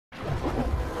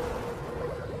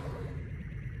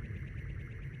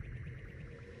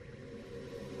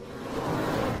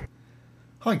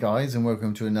Hi guys, and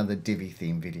welcome to another Divi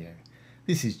theme video.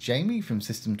 This is Jamie from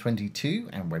System22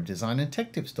 and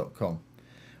webdesignandtechtips.com.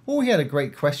 Well, we had a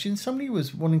great question. Somebody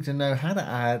was wanting to know how to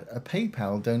add a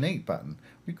PayPal donate button.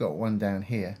 We've got one down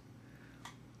here.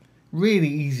 Really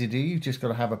easy to do. You've just got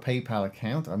to have a PayPal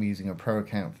account. I'm using a pro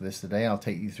account for this today. I'll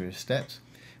take you through the steps.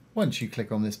 Once you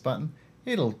click on this button,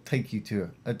 it'll take you to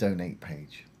a donate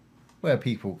page where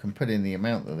people can put in the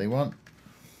amount that they want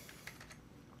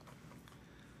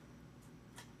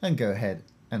and go ahead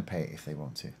and pay it if they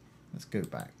want to. Let's go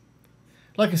back.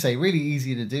 Like I say, really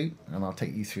easy to do, and I'll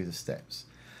take you through the steps.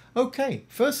 Okay,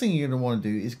 first thing you're going to want to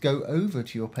do is go over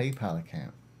to your PayPal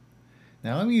account.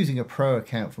 Now I'm using a pro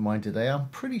account for mine today. I'm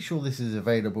pretty sure this is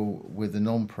available with the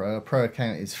non-pro. A pro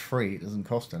account is free, it doesn't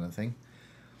cost anything.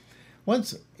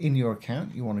 Once in your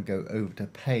account, you want to go over to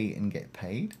pay and get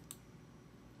paid.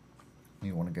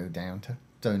 You want to go down to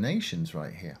donations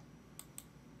right here.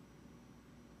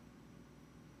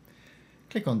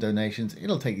 Click on donations,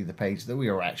 it'll take you to the page that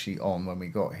we were actually on when we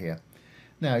got here.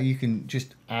 Now you can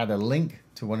just add a link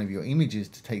to one of your images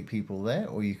to take people there,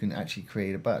 or you can actually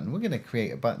create a button. We're going to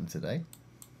create a button today.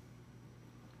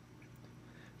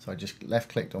 So I just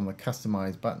left clicked on the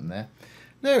customize button there.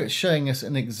 There it's showing us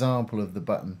an example of the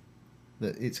button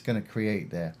that it's going to create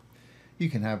there. You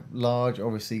can have large,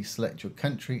 obviously select your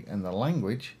country and the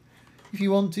language. If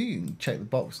you want to, you can check the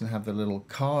box and have the little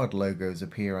card logos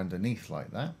appear underneath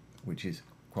like that, which is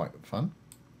quite fun.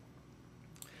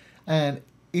 And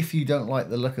if you don't like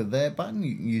the look of their button,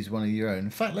 you can use one of your own. In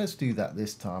fact, let's do that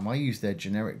this time. I use their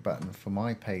generic button for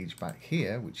my page back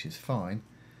here, which is fine.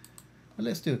 But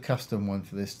let's do a custom one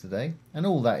for this today. And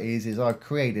all that is I've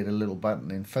created a little button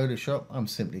in Photoshop. I'm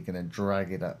simply going to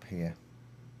drag it up here.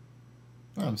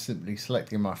 I'm simply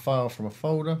selecting my file from a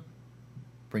folder,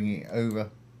 bringing it over.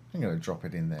 I'm going to drop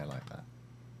it in there like that.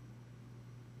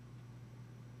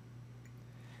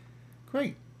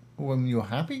 Great. When you're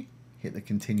happy, hit the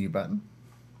continue button.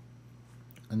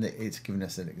 And it's given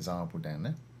us an example down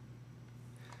there.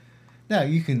 Now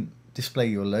you can display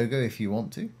your logo if you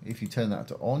want to. If you turn that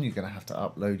to on, you're going to have to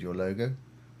upload your logo.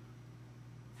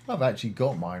 I've actually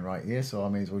got mine right here, so I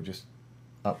may as well just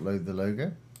upload the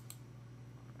logo.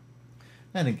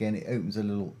 And again, it opens a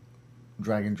little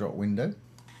drag and drop window.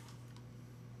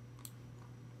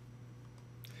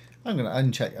 I'm going to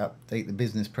uncheck update the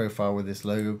business profile with this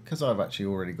logo because I've actually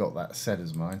already got that set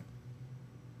as mine.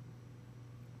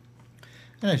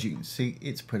 And as you can see,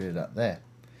 it's put it up there.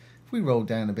 If we roll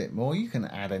down a bit more, you can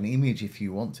add an image if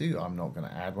you want to. I'm not going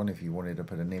to add one. If you wanted to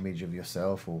put an image of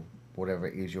yourself or whatever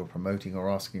it is you're promoting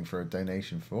or asking for a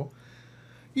donation for.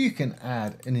 You can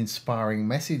add an inspiring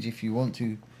message if you want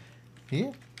to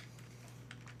here.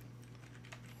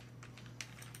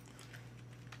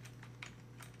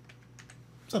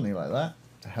 Something like that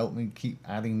to help me keep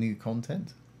adding new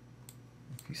content,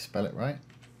 if you spell it right.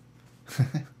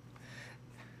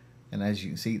 And as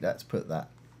you can see, that's put that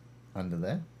under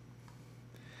there.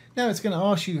 Now it's going to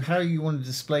ask you how you want to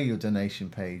display your donation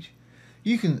page.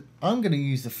 I'm going to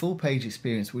use the full page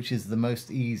experience, which is the most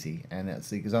easy, and that's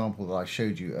the example that I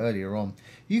showed you earlier on.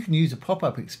 You can use a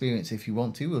pop-up experience if you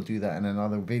want to. We'll do that in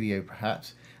another video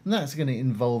perhaps, and that's going to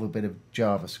involve a bit of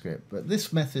JavaScript. But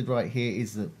this method right here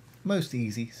is the most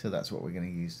easy, so that's what we're going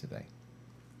to use today.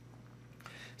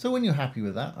 So when you're happy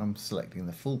with that, I'm selecting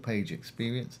the full page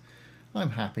experience.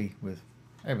 I'm happy with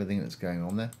everything that's going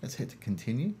on there. Let's hit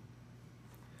continue.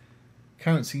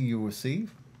 Currency you'll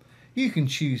receive. You can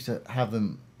choose to have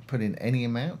them put in any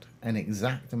amount, an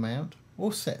exact amount,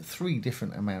 or set 3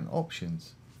 different amount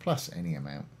options, plus any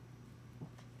amount.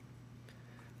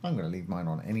 I'm going to leave mine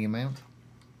on any amount.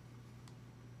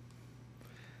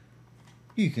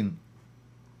 You can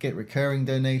get recurring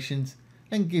donations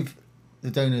and give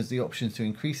the donors the options to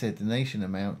increase their donation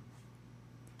amount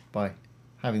by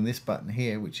having this button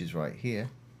here, which is right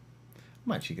here.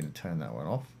 I'm actually going to turn that one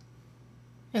off.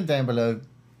 And down below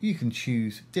you can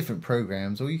choose different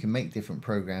programs, or you can make different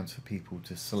programs for people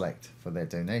to select for their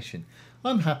donation.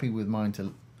 I'm happy with mine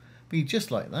to be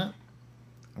just like that.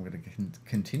 I'm going to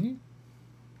continue.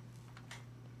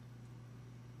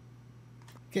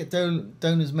 Get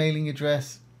donors mailing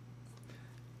address.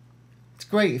 It's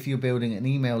great if you're building an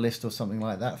email list or something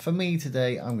like that. For me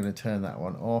today, I'm going to turn that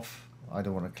one off. I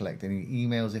don't want to collect any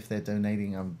emails if they're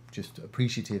donating. I'm just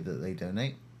appreciative that they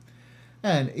donate.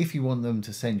 And if you want them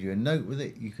to send you a note with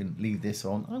it, you can leave this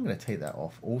on. I'm going to take that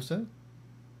off also.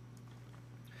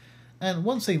 And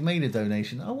once they've made a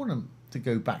donation, I want them to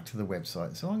go back to the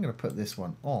website. So I'm going to put this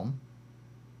one on.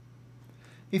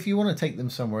 If you want to take them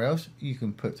somewhere else, you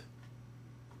can put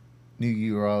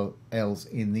new URLs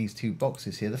in these two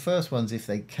boxes here. The first one's if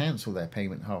they cancel their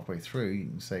payment halfway through, you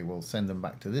can say, well, send them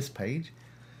back to this page.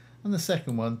 And the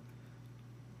second one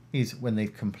is when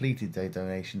they've completed their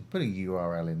donation, put a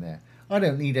URL in there. I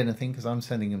don't need anything because I'm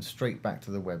sending them straight back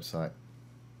to the website.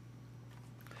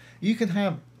 You can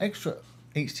have extra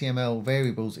HTML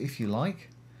variables if you like.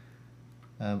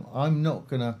 I'm not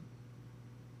going to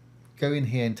go in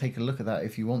here and take a look at that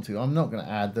if you want to. I'm not going to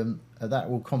add them. That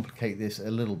will complicate this a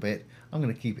little bit. I'm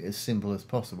going to keep it as simple as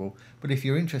possible. But if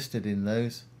you're interested in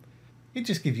those, it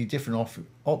just gives you different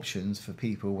options for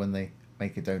people when they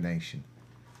make a donation.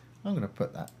 I'm going to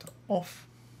put that to off.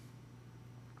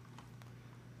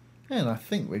 And I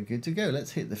think we're good to go.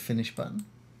 Let's hit the finish button.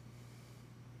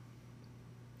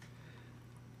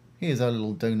 Here's our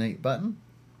little donate button.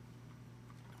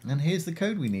 And here's the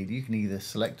code we need. You can either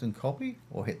select and copy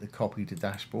or hit the copy to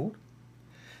dashboard.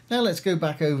 Now let's go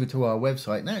back over to our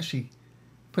website and actually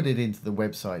put it into the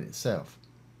website itself.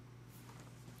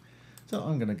 So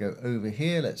I'm going to go over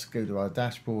here. Let's go to our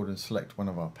dashboard and select one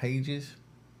of our pages.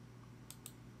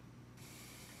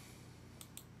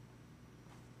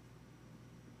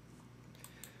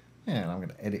 And I'm going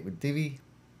to edit with Divi.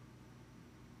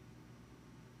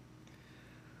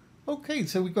 Okay,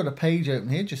 so we've got a page open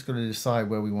here, just got to decide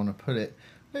where we want to put it.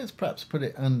 Let's perhaps put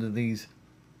it under these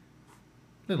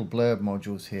little blurb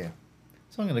modules here.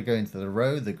 So I'm going to go into the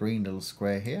row, the green little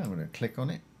square here. I'm going to click on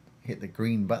it, hit the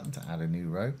green button to add a new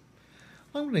row.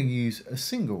 I'm going to use a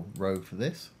single row for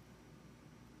this.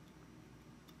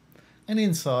 And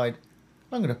inside,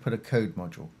 I'm going to put a code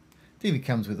module. Divi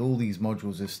comes with all these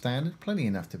modules as standard, plenty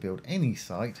enough to build any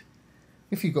site.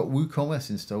 If you've got WooCommerce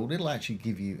installed, it'll actually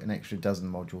give you an extra dozen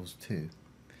modules too.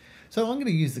 So I'm going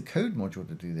to use the code module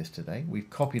to do this today. We've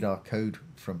copied our code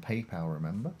from PayPal,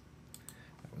 remember?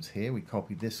 That was here, we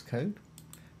copied this code.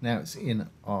 Now it's in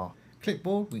our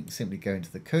clipboard. We can simply go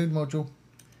into the code module,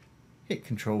 hit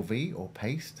Ctrl V or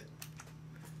paste,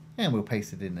 and we'll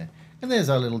paste it in there. And there's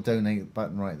our little donate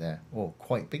button right there, or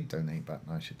quite big donate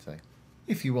button, I should say.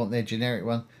 If you want their generic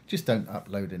one, just don't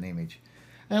upload an image.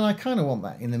 And I kind of want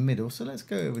that in the middle, so let's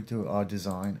go over to our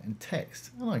design and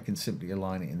text, and I can simply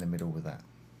align it in the middle with that.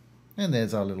 And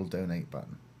there's our little donate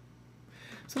button.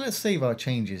 So let's save our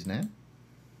changes now.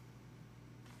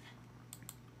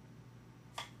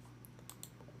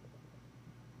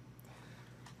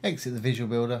 Exit the Visual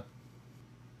Builder.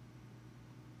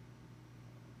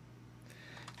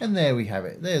 And there we have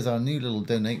it. There's our new little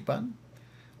donate button.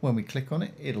 When we click on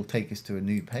it, it'll take us to a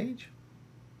new page.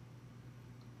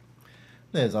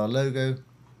 There's our logo.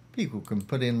 People can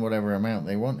put in whatever amount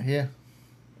they want here.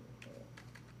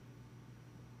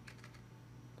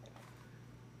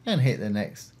 And hit the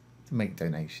next to make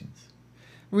donations.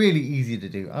 Really easy to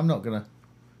do. I'm not going to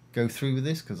go through with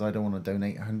this because I don't want to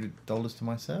donate $100 to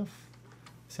myself.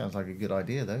 Sounds like a good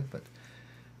idea though, but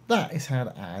that is how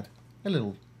to add a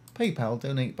little PayPal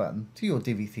donate button to your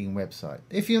Divi theme website.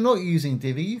 If you're not using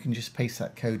Divi, you can just paste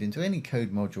that code into any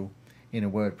code module in a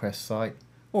WordPress site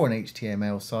or an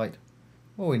HTML site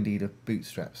or indeed a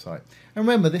Bootstrap site. And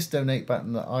remember, this donate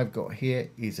button that I've got here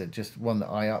is just one that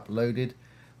I uploaded.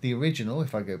 The original,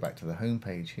 if I go back to the home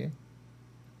page here,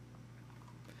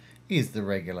 is the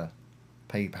regular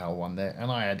PayPal one there,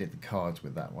 and I added the cards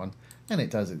with that one, and it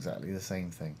does exactly the same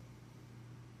thing.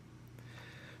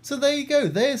 So there you go.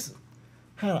 There's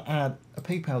how to add a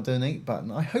PayPal donate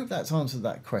button. I hope that's answered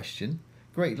that question.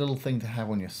 Great little thing to have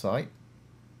on your site.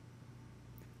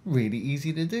 Really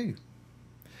easy to do.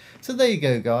 So there you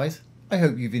go, guys. I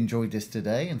hope you've enjoyed this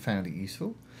today and found it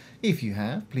useful. If you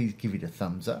have, please give it a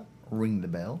thumbs up, ring the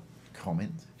bell,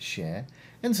 comment, share,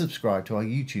 and subscribe to our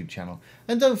YouTube channel.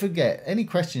 And don't forget, any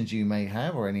questions you may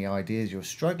have or any ideas you're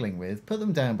struggling with, put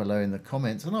them down below in the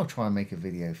comments and I'll try and make a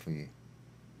video for you.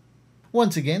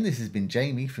 Once again, this has been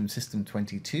Jamie from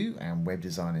System22 and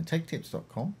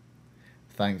webdesignandtechtips.com.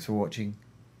 Thanks for watching.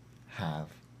 Have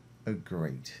a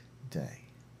great day.